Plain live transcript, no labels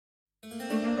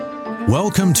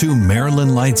Welcome to Marilyn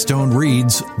Lightstone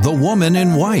Reads The Woman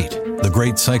in White, the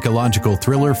great psychological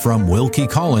thriller from Wilkie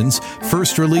Collins,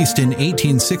 first released in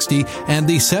 1860, and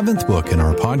the seventh book in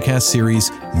our podcast series,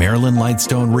 Marilyn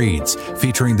Lightstone Reads,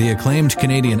 featuring the acclaimed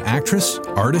Canadian actress,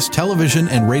 artist, television,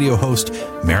 and radio host,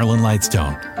 Marilyn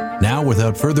Lightstone. Now,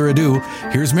 without further ado,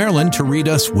 here's Marilyn to read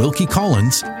us Wilkie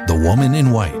Collins' The Woman in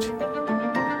White.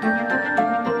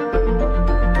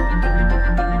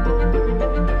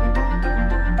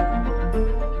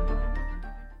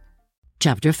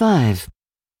 Chapter 5.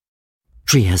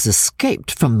 She has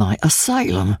escaped from my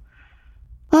asylum.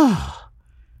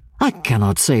 I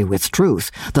cannot say with truth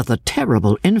that the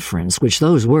terrible inference which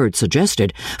those words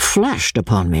suggested flashed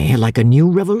upon me like a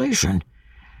new revelation.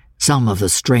 Some of the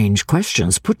strange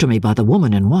questions put to me by the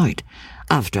woman in white,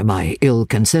 after my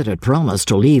ill-considered promise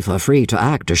to leave her free to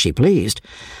act as she pleased,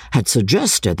 had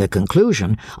suggested the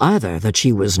conclusion either that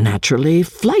she was naturally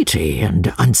flighty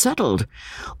and unsettled,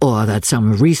 or that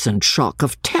some recent shock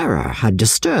of terror had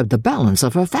disturbed the balance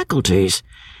of her faculties.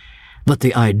 But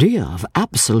the idea of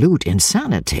absolute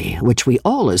insanity, which we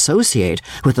all associate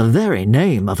with the very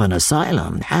name of an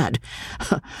asylum, had,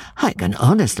 I can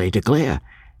honestly declare,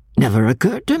 never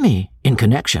occurred to me in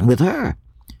connection with her.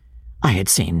 I had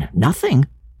seen nothing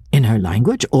in her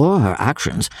language or her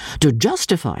actions to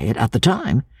justify it at the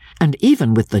time, and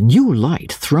even with the new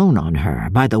light thrown on her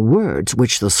by the words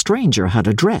which the stranger had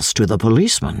addressed to the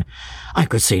policeman, I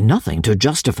could see nothing to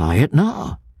justify it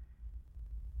now.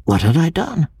 What had I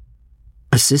done?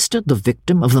 Assisted the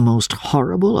victim of the most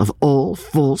horrible of all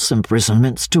false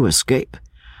imprisonments to escape?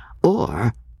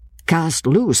 Or cast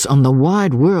loose on the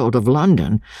wide world of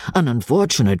London an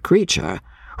unfortunate creature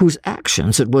whose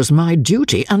actions it was my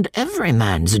duty, and every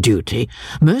man's duty,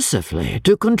 mercifully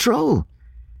to control?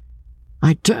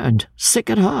 I turned sick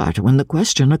at heart when the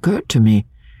question occurred to me,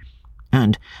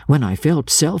 and when I felt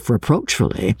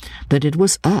self-reproachfully that it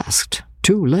was asked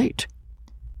too late.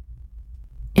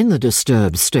 In the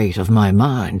disturbed state of my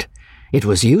mind, it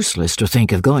was useless to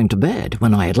think of going to bed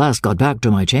when I at last got back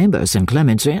to my chambers in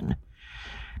Clement's Inn.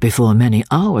 Before many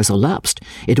hours elapsed,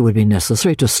 it would be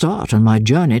necessary to start on my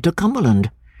journey to Cumberland.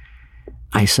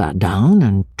 I sat down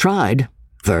and tried,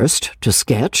 first to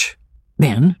sketch,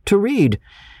 then to read.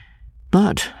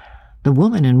 But the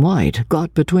woman in white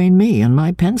got between me and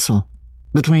my pencil,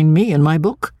 between me and my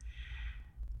book.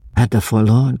 Had the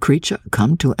forlorn creature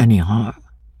come to any harm?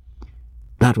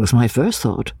 That was my first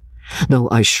thought, though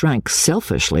I shrank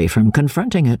selfishly from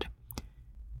confronting it.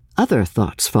 Other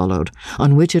thoughts followed,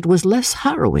 on which it was less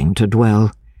harrowing to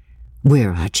dwell.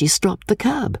 Where had she stopped the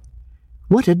cab?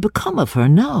 What had become of her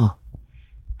now?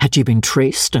 Had she been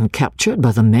traced and captured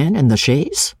by the men in the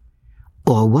chaise?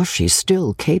 Or was she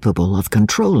still capable of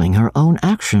controlling her own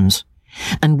actions?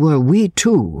 And were we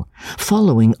too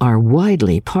following our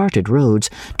widely parted roads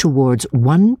towards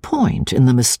one point in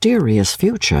the mysterious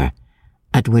future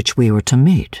at which we were to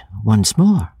meet once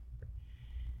more?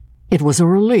 It was a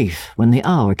relief when the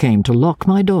hour came to lock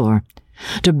my door,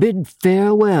 to bid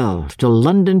farewell to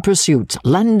London pursuits,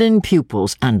 London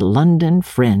pupils, and London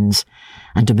friends,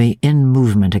 and to be in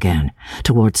movement again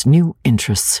towards new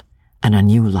interests and a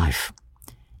new life.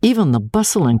 Even the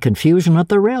bustle and confusion at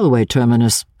the railway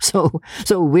terminus, so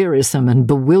wearisome and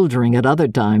bewildering at other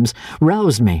times,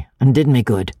 roused me and did me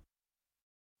good.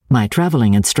 My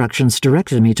travelling instructions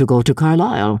directed me to go to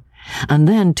Carlisle, and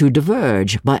then to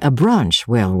diverge by a branch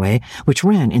railway which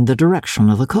ran in the direction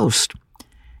of the coast.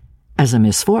 As a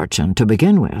misfortune to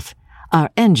begin with, our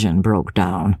engine broke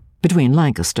down between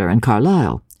Lancaster and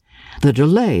Carlisle. The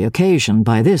delay occasioned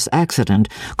by this accident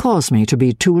caused me to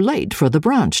be too late for the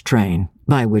branch train,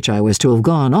 by which I was to have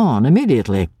gone on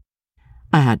immediately.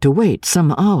 I had to wait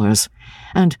some hours,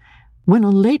 and when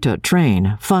a later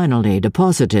train finally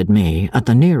deposited me at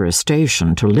the nearest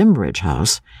station to Limbridge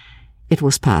House, it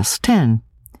was past 10,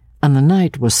 and the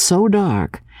night was so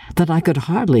dark that I could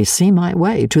hardly see my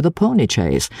way to the pony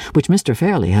chaise which Mr.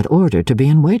 Fairley had ordered to be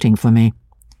in waiting for me.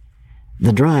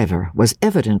 The driver was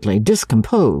evidently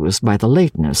discomposed by the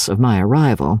lateness of my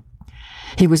arrival.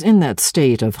 He was in that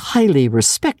state of highly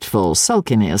respectful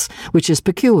sulkiness which is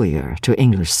peculiar to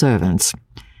English servants.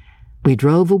 We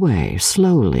drove away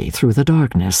slowly through the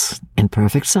darkness in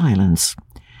perfect silence.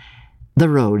 The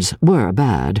roads were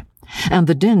bad, and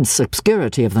the dense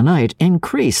obscurity of the night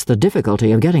increased the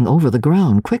difficulty of getting over the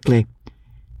ground quickly.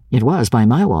 It was, by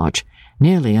my watch,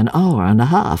 nearly an hour and a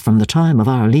half from the time of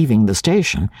our leaving the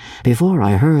station before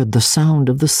I heard the sound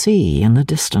of the sea in the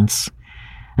distance,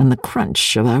 and the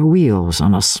crunch of our wheels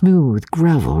on a smooth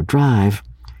gravel drive.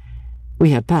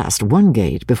 We had passed one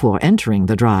gate before entering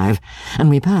the drive, and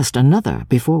we passed another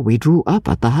before we drew up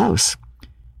at the house.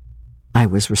 I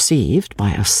was received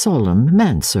by a solemn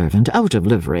manservant out of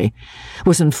livery,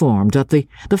 was informed that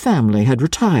the family had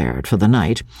retired for the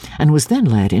night, and was then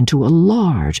led into a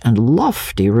large and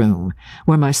lofty room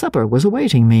where my supper was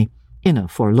awaiting me, in a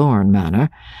forlorn manner,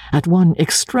 at one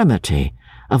extremity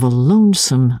of a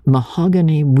lonesome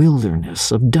mahogany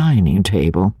wilderness of dining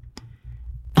table.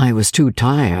 I was too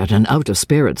tired and out of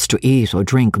spirits to eat or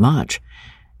drink much,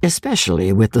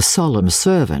 especially with the solemn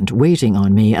servant waiting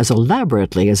on me as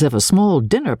elaborately as if a small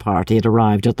dinner party had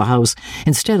arrived at the house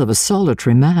instead of a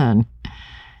solitary man.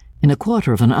 In a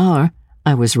quarter of an hour,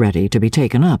 I was ready to be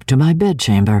taken up to my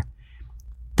bedchamber.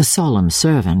 The solemn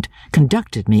servant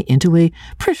conducted me into a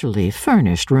prettily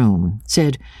furnished room,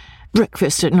 said,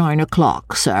 "Breakfast at 9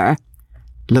 o'clock, sir,"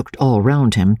 looked all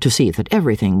round him to see that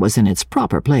everything was in its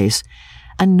proper place,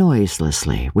 and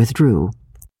noiselessly withdrew.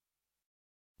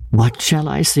 "What shall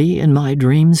I see in my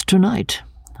dreams tonight?"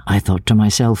 I thought to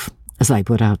myself as I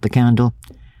put out the candle.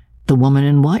 "The woman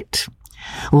in white,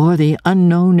 or the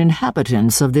unknown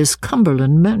inhabitants of this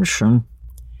Cumberland mansion?"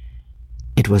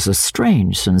 It was a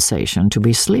strange sensation to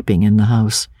be sleeping in the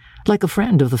house, like a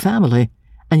friend of the family,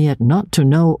 and yet not to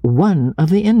know one of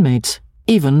the inmates,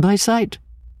 even by sight.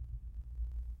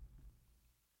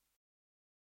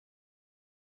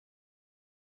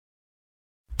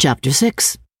 Chapter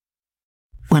 6.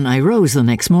 When I rose the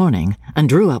next morning and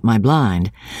drew up my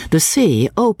blind, the sea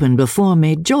opened before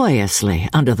me joyously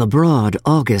under the broad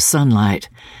August sunlight,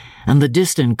 and the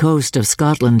distant coast of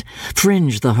Scotland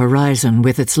fringed the horizon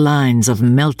with its lines of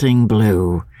melting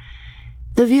blue.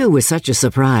 The view was such a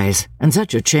surprise and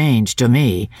such a change to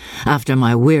me after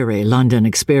my weary London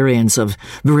experience of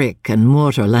brick and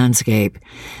mortar landscape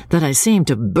that I seemed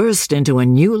to burst into a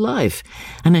new life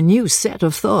and a new set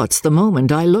of thoughts the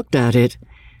moment I looked at it.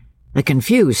 A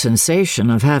confused sensation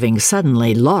of having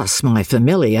suddenly lost my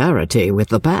familiarity with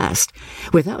the past,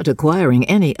 without acquiring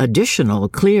any additional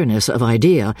clearness of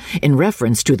idea in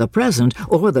reference to the present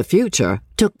or the future,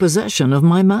 took possession of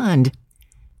my mind.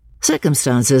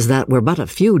 Circumstances that were but a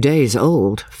few days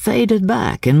old faded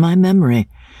back in my memory,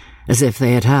 as if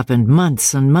they had happened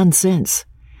months and months since.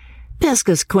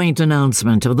 Pesca's quaint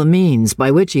announcement of the means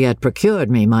by which he had procured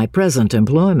me my present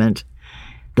employment,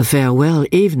 the farewell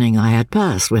evening I had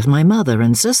passed with my mother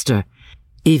and sister,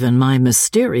 even my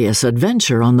mysterious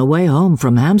adventure on the way home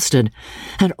from Hampstead,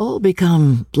 had all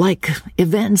become like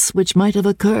events which might have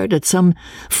occurred at some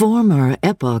former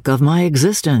epoch of my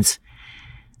existence.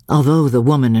 Although the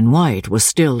woman in white was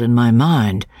still in my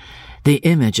mind, the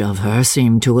image of her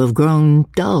seemed to have grown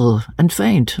dull and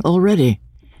faint already.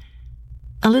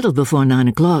 A little before 9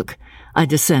 o'clock, I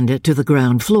descended to the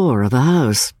ground floor of the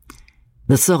house.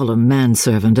 The solemn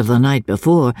manservant of the night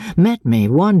before met me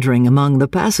wandering among the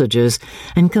passages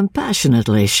and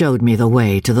compassionately showed me the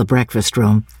way to the breakfast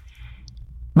room.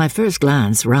 My first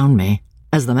glance round me,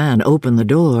 as the man opened the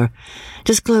door,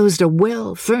 disclosed a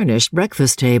well-furnished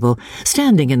breakfast table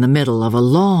standing in the middle of a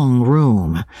long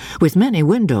room, with many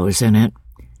windows in it.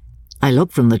 I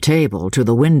looked from the table to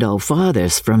the window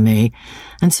farthest from me,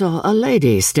 and saw a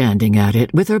lady standing at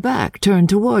it with her back turned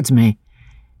towards me.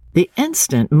 The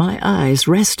instant my eyes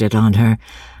rested on her,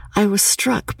 I was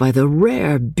struck by the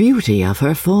rare beauty of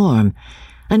her form,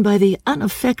 and by the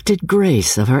unaffected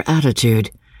grace of her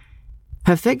attitude.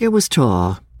 Her figure was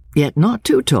tall, yet not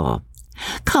too tall,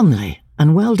 comely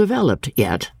and well-developed,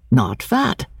 yet not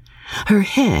fat. Her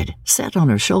head set on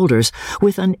her shoulders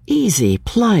with an easy,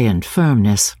 pliant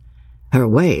firmness. Her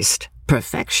waist,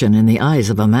 perfection in the eyes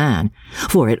of a man,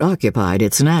 for it occupied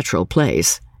its natural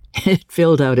place. It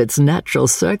filled out its natural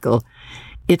circle.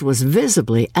 It was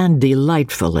visibly and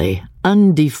delightfully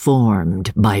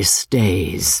undeformed by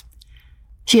stays.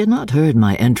 She had not heard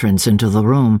my entrance into the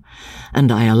room,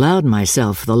 and I allowed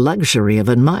myself the luxury of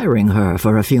admiring her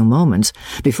for a few moments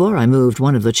before I moved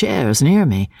one of the chairs near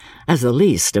me, as the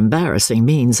least embarrassing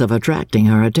means of attracting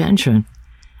her attention.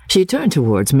 She turned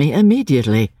towards me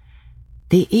immediately.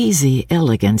 The easy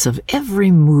elegance of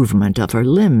every movement of her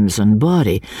limbs and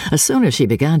body, as soon as she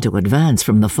began to advance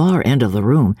from the far end of the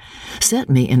room, set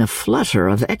me in a flutter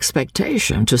of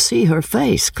expectation to see her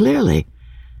face clearly.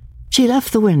 She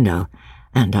left the window,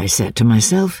 and I said to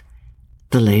myself,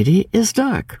 "The lady is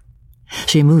dark."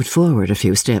 She moved forward a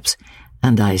few steps,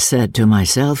 and I said to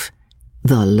myself,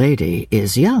 "The lady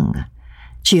is young."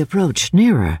 She approached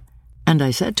nearer, and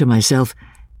I said to myself,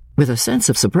 with a sense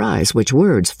of surprise which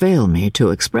words fail me to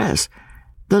express,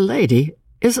 "The lady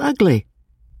is ugly."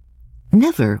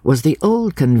 Never was the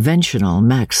old conventional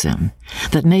maxim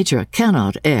that nature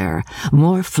cannot err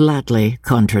more flatly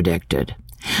contradicted.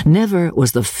 Never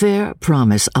was the fair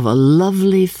promise of a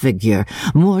lovely figure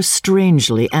more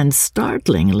strangely and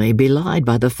startlingly belied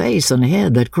by the face and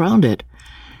head that crowned it.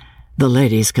 The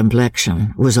lady's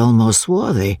complexion was almost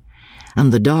swarthy,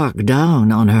 and the dark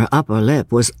down on her upper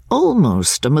lip was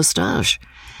almost a moustache.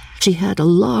 She had a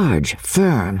large,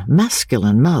 firm,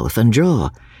 masculine mouth and jaw,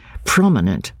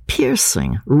 prominent,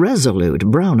 piercing, resolute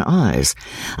brown eyes,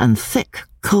 and thick,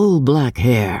 coal-black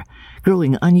hair,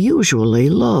 growing unusually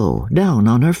low down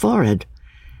on her forehead.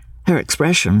 Her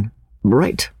expression,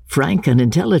 bright, frank, and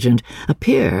intelligent,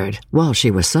 appeared, while she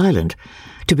was silent,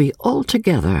 to be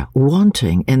altogether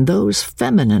wanting in those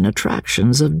feminine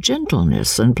attractions of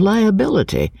gentleness and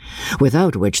pliability,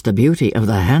 without which the beauty of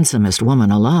the handsomest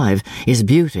woman alive is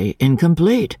beauty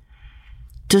incomplete.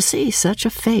 To see such a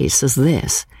face as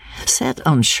this, set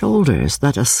on shoulders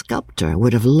that a sculptor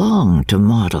would have longed to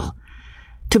model,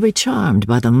 to be charmed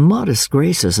by the modest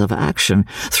graces of action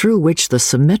through which the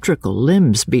symmetrical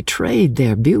limbs betrayed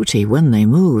their beauty when they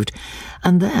moved,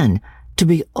 and then to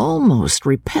be almost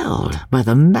repelled by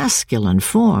the masculine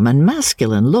form and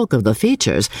masculine look of the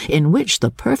features in which the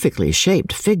perfectly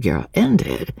shaped figure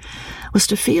ended, was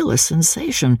to feel a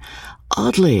sensation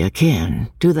oddly akin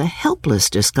to the helpless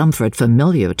discomfort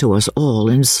familiar to us all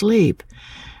in sleep,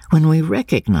 when we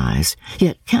recognize,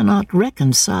 yet cannot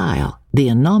reconcile, the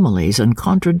anomalies and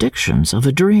contradictions of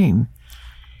a dream.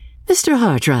 "Mr.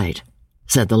 Hartright,"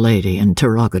 said the lady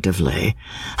interrogatively,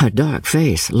 her dark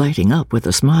face lighting up with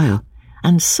a smile,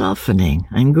 and softening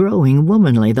and growing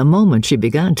womanly the moment she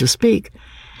began to speak,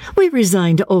 "we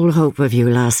resigned all hope of you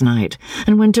last night,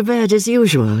 and went to bed as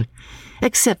usual.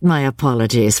 Accept my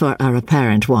apologies for our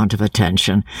apparent want of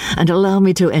attention, and allow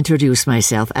me to introduce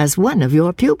myself as one of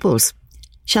your pupils.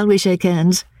 Shall we shake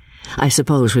hands? I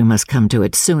suppose we must come to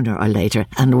it sooner or later,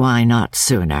 and why not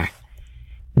sooner?"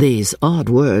 These odd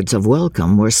words of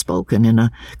welcome were spoken in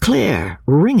a clear,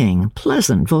 ringing,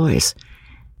 pleasant voice.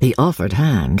 The offered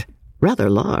hand,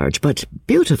 rather large but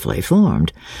beautifully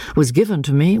formed, was given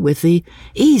to me with the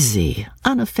easy,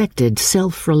 unaffected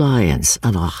self-reliance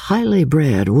of a highly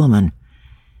bred woman.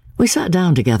 We sat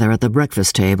down together at the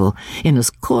breakfast table in as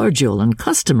cordial and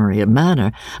customary a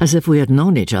manner as if we had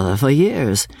known each other for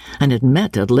years, and had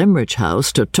met at Limrich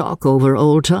House to talk over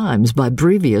old times by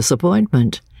previous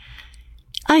appointment.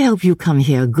 "I hope you come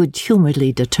here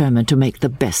good-humouredly determined to make the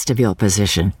best of your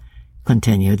position,"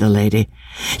 continued the lady.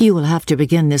 "You will have to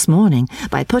begin this morning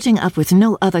by putting up with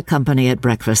no other company at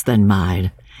breakfast than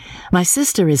mine. My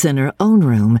sister is in her own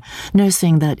room,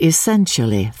 nursing that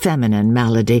essentially feminine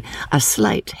malady, a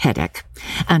slight headache,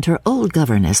 and her old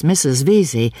governess, Mrs.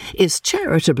 Vesey, is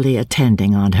charitably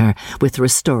attending on her with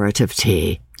restorative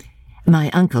tea. My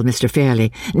uncle, Mr.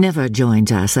 Fairley, never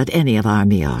joins us at any of our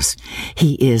meals.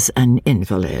 He is an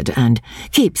invalid, and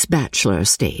keeps bachelor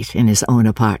state in his own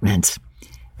apartments.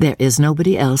 There is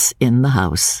nobody else in the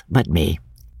house but me.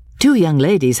 2 young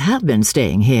ladies have been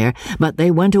staying here, but they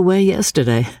went away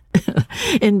yesterday,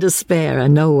 in despair,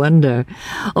 and no wonder,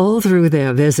 all through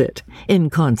their visit. In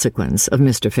consequence of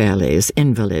Mr. Fairley's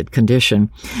invalid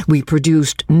condition, we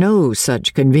produced no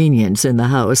such convenience in the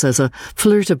house as a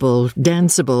flirtable,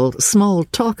 danceable,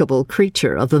 small-talkable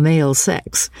creature of the male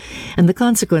sex, and the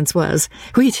consequence was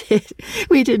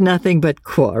we did nothing but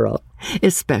quarrel,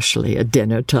 especially at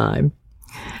dinner time.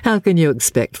 How can you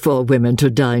expect 4 women to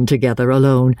dine together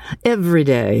alone every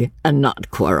day and not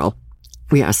quarrel?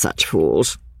 We are such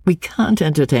fools. We can't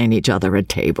entertain each other at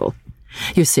table.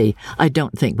 You see, I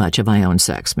don't think much of my own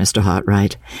sex, Mr.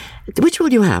 Hartright. Which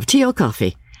will you have, tea or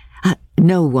coffee?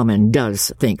 No woman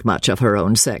does think much of her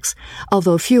own sex,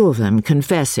 although few of them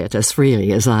confess it as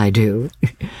freely as I do.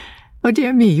 Oh,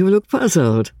 dear me, you look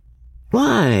puzzled.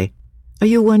 Why? Are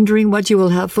you wondering what you will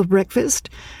have for breakfast?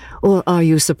 Or are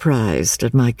you surprised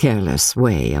at my careless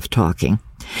way of talking?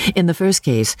 In the first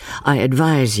case, I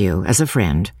advise you, as a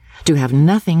friend, to have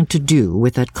nothing to do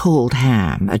with that cold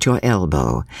ham at your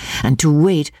elbow, and to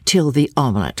wait till the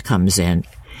omelette comes in.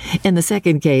 In the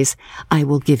second case, I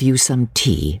will give you some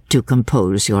tea to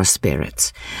compose your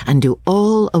spirits, and do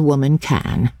all a woman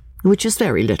can, which is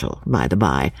very little, by the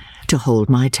by, to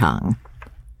hold my tongue.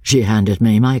 She handed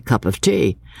me my cup of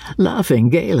tea, laughing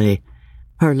gaily.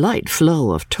 Her light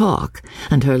flow of talk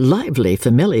and her lively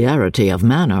familiarity of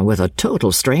manner with a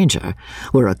total stranger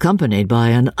were accompanied by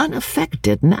an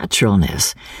unaffected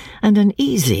naturalness and an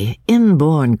easy,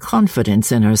 inborn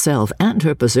confidence in herself and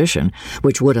her position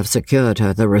which would have secured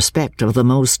her the respect of the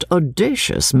most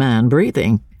audacious man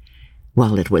breathing.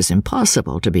 While it was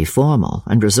impossible to be formal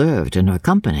and reserved in her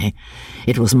company,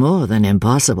 it was more than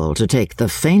impossible to take the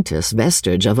faintest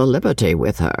vestige of a liberty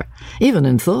with her, even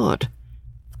in thought.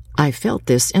 I felt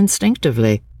this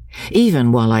instinctively,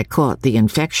 even while I caught the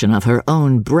infection of her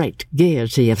own bright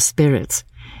gaiety of spirits,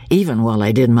 even while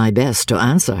I did my best to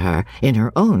answer her in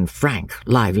her own frank,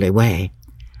 lively way.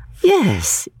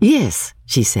 "Yes, yes,"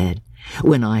 she said,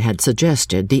 when I had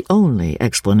suggested the only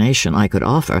explanation I could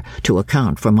offer to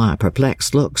account for my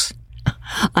perplexed looks.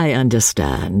 "I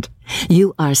understand.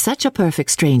 You are such a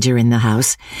perfect stranger in the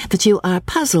house that you are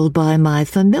puzzled by my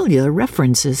familiar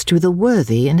references to the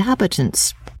worthy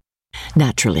inhabitants.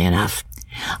 Naturally enough,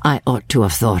 I ought to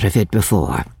have thought of it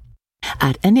before.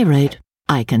 At any rate,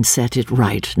 I can set it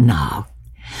right now.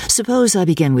 Suppose I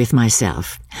begin with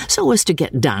myself, so as to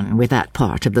get done with that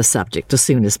part of the subject as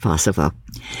soon as possible.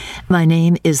 My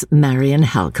name is Marian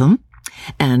Halcombe,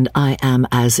 and I am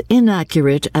as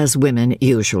inaccurate as women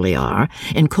usually are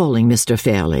in calling Mr.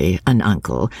 Fairley an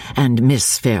uncle and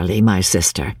Miss Fairley my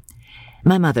sister.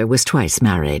 My mother was twice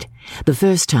married, the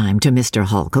first time to Mr.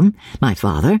 Halcombe, my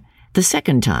father, the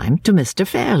second time to Mr.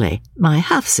 Fairley, my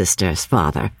half-sister's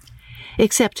father.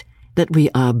 Except that we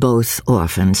are both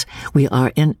orphans, we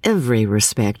are in every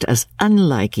respect as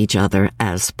unlike each other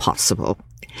as possible.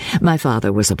 My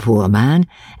father was a poor man,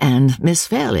 and Miss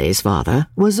Fairley's father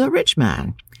was a rich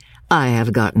man. I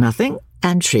have got nothing,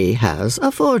 and she has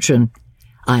a fortune.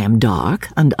 I am dark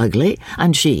and ugly,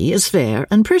 and she is fair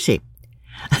and pretty.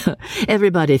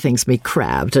 Everybody thinks me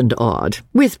crabbed and odd,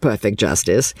 with perfect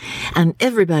justice, and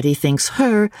everybody thinks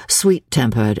her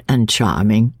sweet-tempered and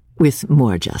charming, with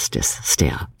more justice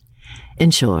still. In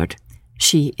short,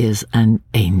 she is an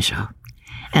angel,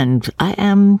 and I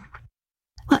am...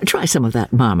 Well, try some of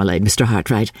that marmalade, Mr.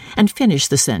 Hartright, and finish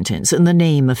the sentence in the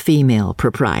name of female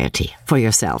propriety for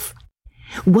yourself.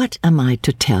 What am I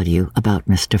to tell you about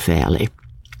Mr. Fairley?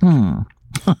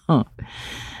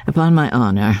 Upon my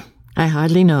honor, I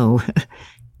hardly know.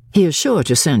 He is sure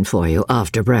to send for you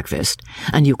after breakfast,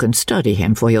 and you can study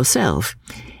him for yourself.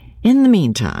 In the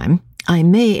meantime, I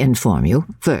may inform you,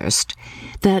 first,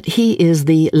 that he is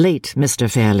the late Mr.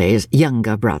 Fairley's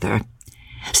younger brother.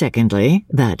 Secondly,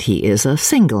 that he is a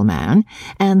single man,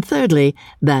 and thirdly,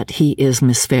 that he is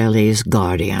Miss Fairley's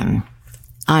guardian.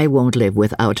 I won't live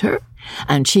without her,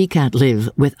 and she can't live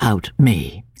without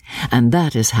me, and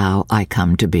that is how I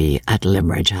come to be at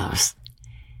Limmeridge House.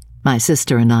 My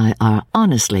sister and I are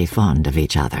honestly fond of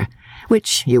each other,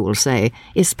 which, you will say,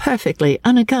 is perfectly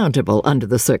unaccountable under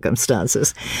the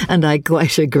circumstances, and I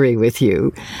quite agree with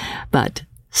you. But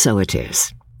so it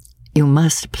is. You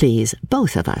must please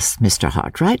both of us, Mr.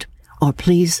 Hartright, or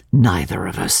please neither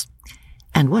of us.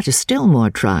 And what is still more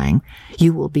trying,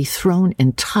 you will be thrown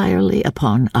entirely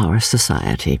upon our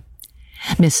society.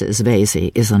 Mrs.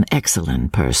 Vesey is an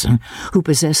excellent person who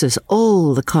possesses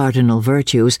all the cardinal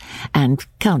virtues and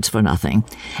counts for nothing,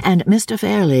 and Mr.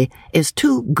 Fairley is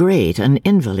too great an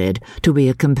invalid to be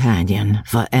a companion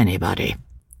for anybody.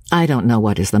 I don't know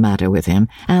what is the matter with him,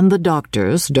 and the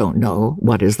doctors don't know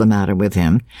what is the matter with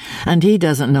him, and he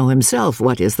doesn't know himself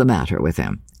what is the matter with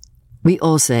him. We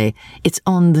all say it's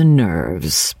on the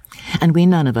nerves, and we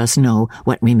none of us know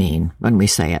what we mean when we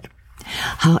say it.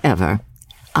 However,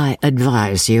 I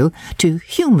advise you to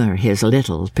humor his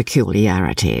little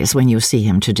peculiarities when you see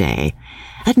him today.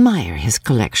 Admire his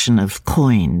collection of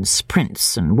coins,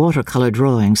 prints, and watercolor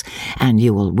drawings, and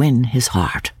you will win his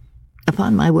heart.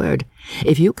 Upon my word,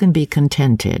 if you can be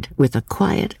contented with a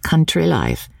quiet country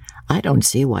life, I don't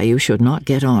see why you should not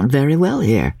get on very well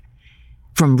here.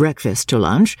 From breakfast to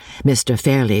lunch, Mr.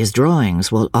 Fairley's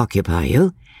drawings will occupy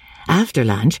you. After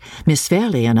lunch, Miss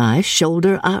Fairley and I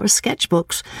shoulder our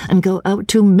sketchbooks and go out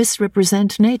to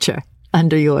misrepresent nature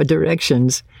under your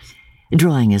directions.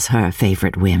 Drawing is her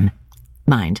favorite whim.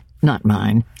 Mind, not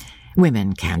mine.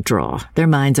 Women can't draw. Their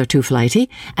minds are too flighty,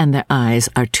 and their eyes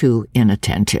are too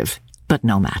inattentive. But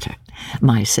no matter.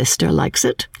 My sister likes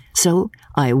it, so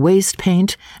I waste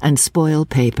paint and spoil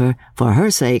paper for her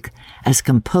sake as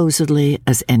composedly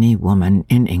as any woman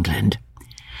in England.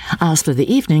 As for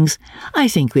the evenings, I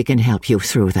think we can help you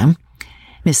through them.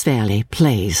 Miss Fairley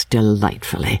plays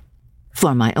delightfully.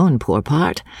 For my own poor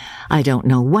part, I don't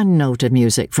know one note of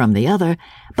music from the other,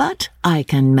 but I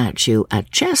can match you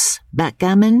at chess,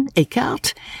 backgammon,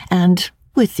 écarté, and,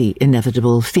 with the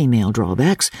inevitable female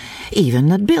drawbacks,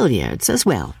 even at billiards as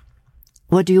well.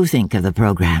 What do you think of the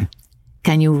program?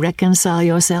 Can you reconcile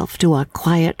yourself to a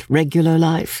quiet, regular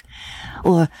life?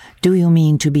 Or do you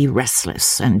mean to be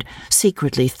restless and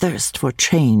secretly thirst for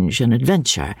change and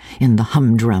adventure in the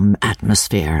humdrum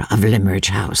atmosphere of Limmeridge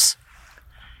House?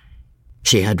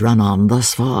 She had run on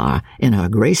thus far in her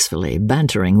gracefully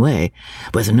bantering way,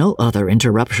 with no other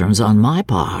interruptions on my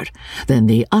part than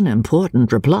the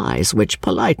unimportant replies which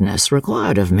politeness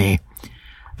required of me.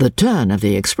 The turn of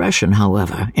the expression,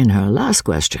 however, in her last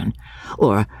question,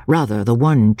 or rather the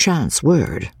one chance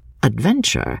word,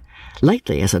 adventure,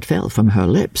 lightly as it fell from her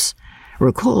lips,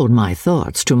 recalled my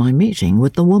thoughts to my meeting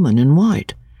with the woman in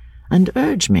white, and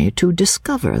urged me to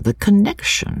discover the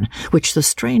connection which the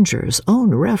stranger's own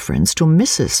reference to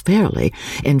Mrs. Fairley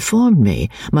informed me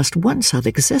must once have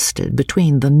existed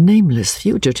between the nameless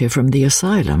fugitive from the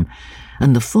asylum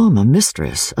and the former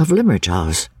mistress of Limmeridge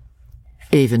House.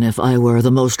 "Even if I were the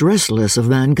most restless of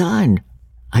mankind,"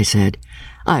 I said,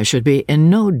 "I should be in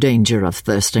no danger of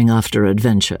thirsting after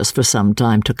adventures for some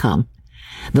time to come.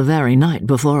 The very night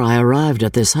before I arrived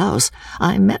at this house,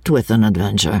 I met with an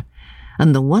adventure,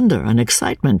 and the wonder and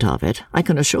excitement of it, I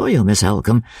can assure you, Miss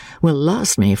Helcombe, will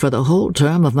last me for the whole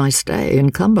term of my stay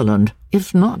in Cumberland,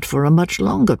 if not for a much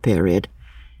longer period."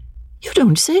 "You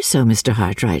don't say so, Mr.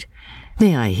 Hartright.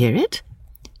 May I hear it?"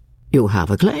 "You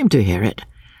have a claim to hear it.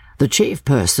 The chief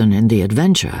person in the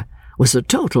adventure was a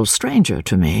total stranger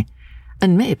to me,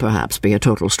 and may perhaps be a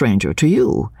total stranger to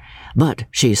you, but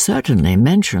she certainly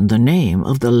mentioned the name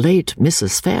of the late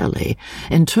Mrs. Fairley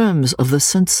in terms of the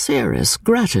sincerest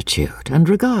gratitude and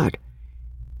regard."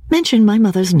 "Mention my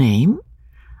mother's name?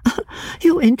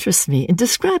 You interest me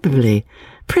indescribably.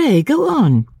 Pray, go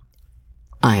on."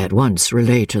 I at once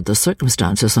related the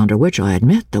circumstances under which I had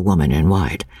met the woman in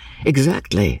white,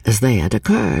 exactly as they had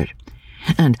occurred,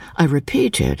 and I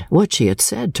repeated what she had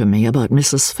said to me about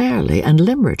Mrs. Fairley and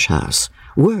Limmeridge House,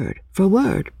 word for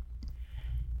word.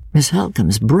 Miss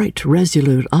Helcombe's bright,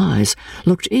 resolute eyes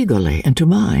looked eagerly into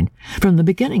mine, from the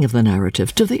beginning of the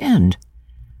narrative to the end.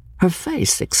 Her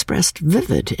face expressed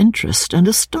vivid interest and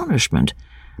astonishment,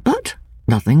 but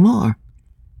nothing more.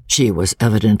 She was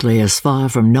evidently as far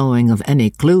from knowing of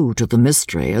any clue to the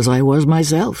mystery as I was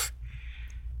myself.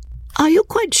 "Are you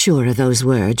quite sure of those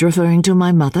words referring to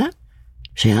my mother?"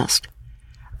 she asked.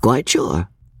 "Quite sure,"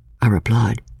 I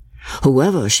replied.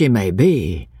 "Whoever she may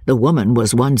be, the woman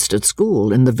was once at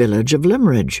school in the village of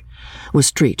Limmeridge, was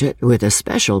treated with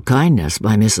especial kindness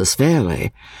by Mrs.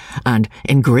 Fairley, and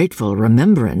in grateful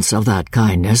remembrance of that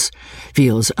kindness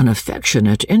feels an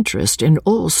affectionate interest in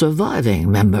all surviving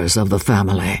members of the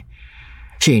family.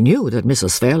 She knew that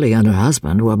Mrs. Fairley and her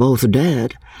husband were both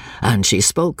dead, and she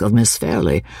spoke of Miss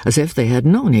Fairley as if they had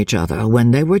known each other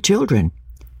when they were children."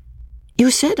 "You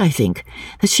said, I think,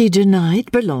 that she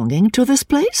denied belonging to this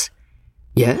place?"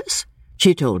 "Yes.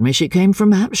 She told me she came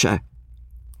from Hampshire."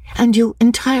 "And you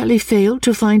entirely failed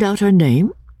to find out her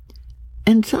name?"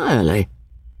 "Entirely."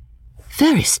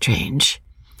 "Very strange.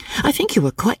 I think you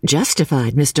were quite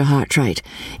justified, Mr. Hartright,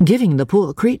 giving the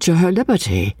poor creature her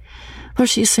liberty, for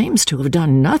she seems to have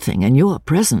done nothing in your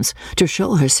presence to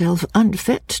show herself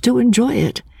unfit to enjoy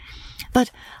it. But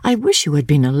I wish you had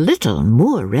been a little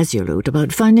more resolute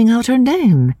about finding out her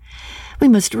name. We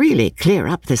must really clear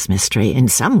up this mystery in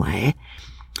some way.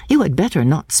 You had better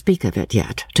not speak of it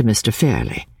yet to Mr.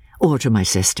 Fairley, or to my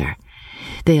sister.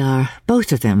 They are,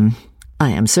 both of them, I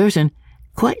am certain,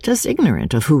 quite as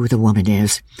ignorant of who the woman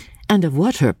is, and of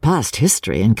what her past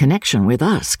history in connection with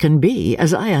us can be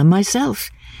as I am myself.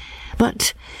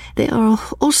 But they are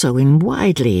also in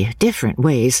widely different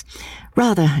ways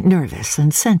rather nervous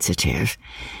and sensitive,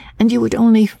 and you would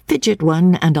only fidget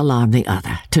one and alarm the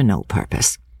other to no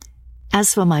purpose.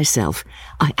 As for myself,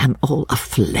 I am all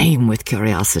aflame with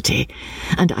curiosity,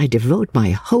 and I devote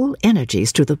my whole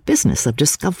energies to the business of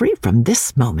discovery from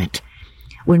this moment.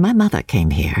 When my mother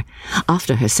came here,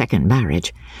 after her second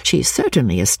marriage, she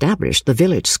certainly established the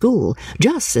village school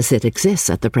just as it exists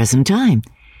at the present time.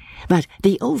 But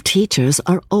the old teachers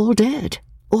are all dead,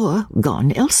 or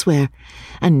gone elsewhere,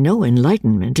 and no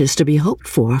enlightenment is to be hoped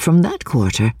for from that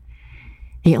quarter.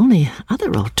 The only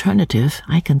other alternative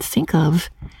I can think of—"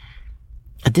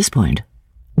 At this point,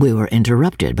 we were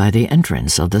interrupted by the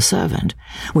entrance of the servant,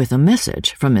 with a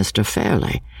message from Mr.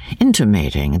 Fairley,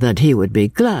 intimating that he would be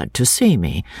glad to see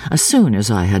me as soon as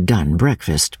I had done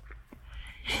breakfast.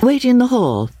 "Wait in the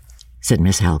hall," said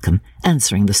Miss Helcombe,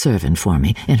 answering the servant for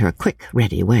me in her quick,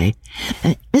 ready way.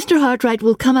 "Mr. Hartright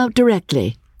will come out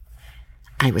directly."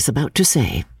 "I was about to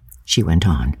say," she went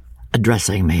on,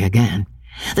 addressing me again,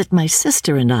 "that my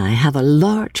sister and I have a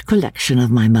large collection of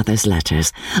my mother's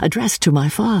letters addressed to my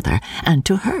father and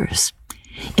to hers.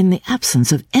 In the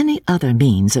absence of any other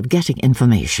means of getting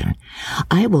information,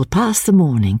 I will pass the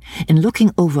morning in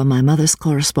looking over my mother's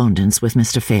correspondence with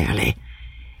Mr. Fairley.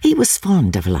 He was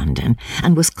fond of London,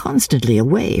 and was constantly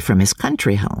away from his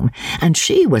country home, and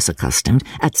she was accustomed,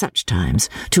 at such times,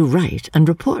 to write and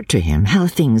report to him how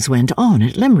things went on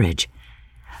at Limmeridge.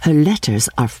 Her letters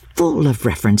are full of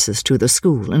references to the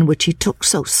school in which he took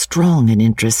so strong an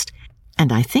interest,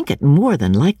 and I think it more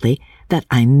than likely that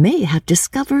I may have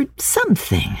discovered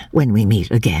something when we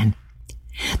meet again.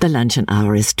 The luncheon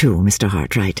hour is 2, Mr.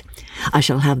 Hartright. I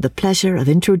shall have the pleasure of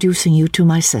introducing you to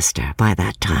my sister by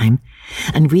that time,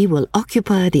 and we will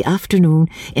occupy the afternoon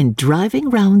in driving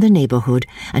round the neighborhood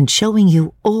and showing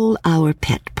you all our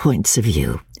pet points of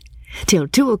view. Till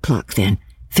 2 o'clock, then.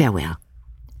 Farewell."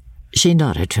 She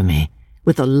nodded to me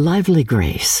with a lively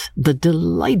grace, the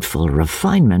delightful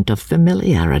refinement of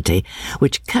familiarity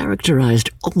which characterized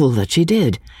all that she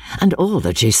did and all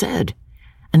that she said,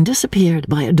 and disappeared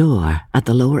by a door at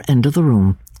the lower end of the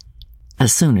room.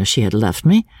 As soon as she had left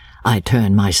me, I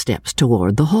turned my steps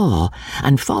toward the hall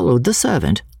and followed the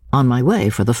servant on my way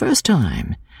for the first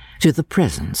time to the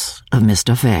presence of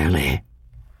Mr. Fairley.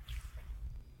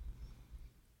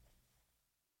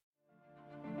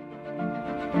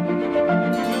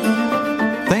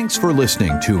 Thanks for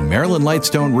listening to Marilyn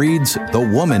Lightstone Reads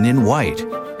The Woman in White.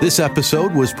 This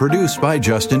episode was produced by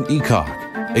Justin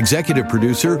Eacock. Executive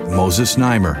producer, Moses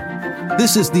Neimer.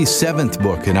 This is the 7th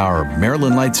book in our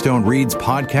Marilyn Lightstone Reads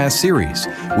podcast series.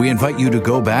 We invite you to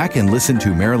go back and listen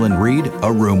to Marilyn read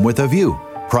A Room with a View,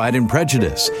 Pride and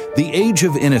Prejudice, The Age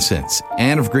of Innocence,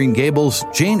 Anne of Green Gables,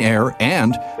 Jane Eyre,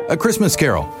 and A Christmas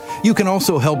Carol. You can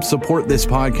also help support this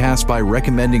podcast by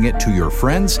recommending it to your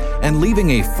friends and leaving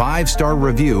a 5-star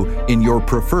review in your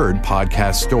preferred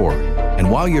podcast store. And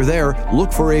while you're there,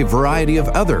 look for a variety of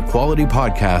other quality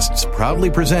podcasts proudly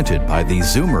presented by the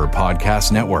Zoomer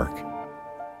Podcast Network.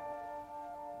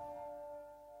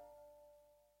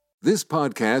 This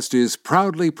podcast is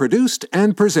proudly produced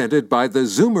and presented by the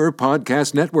Zoomer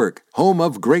Podcast Network, home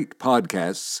of great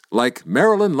podcasts like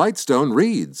Marilyn Lightstone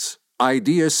Reads,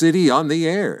 Idea City on the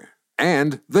Air,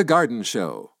 and The Garden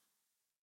Show.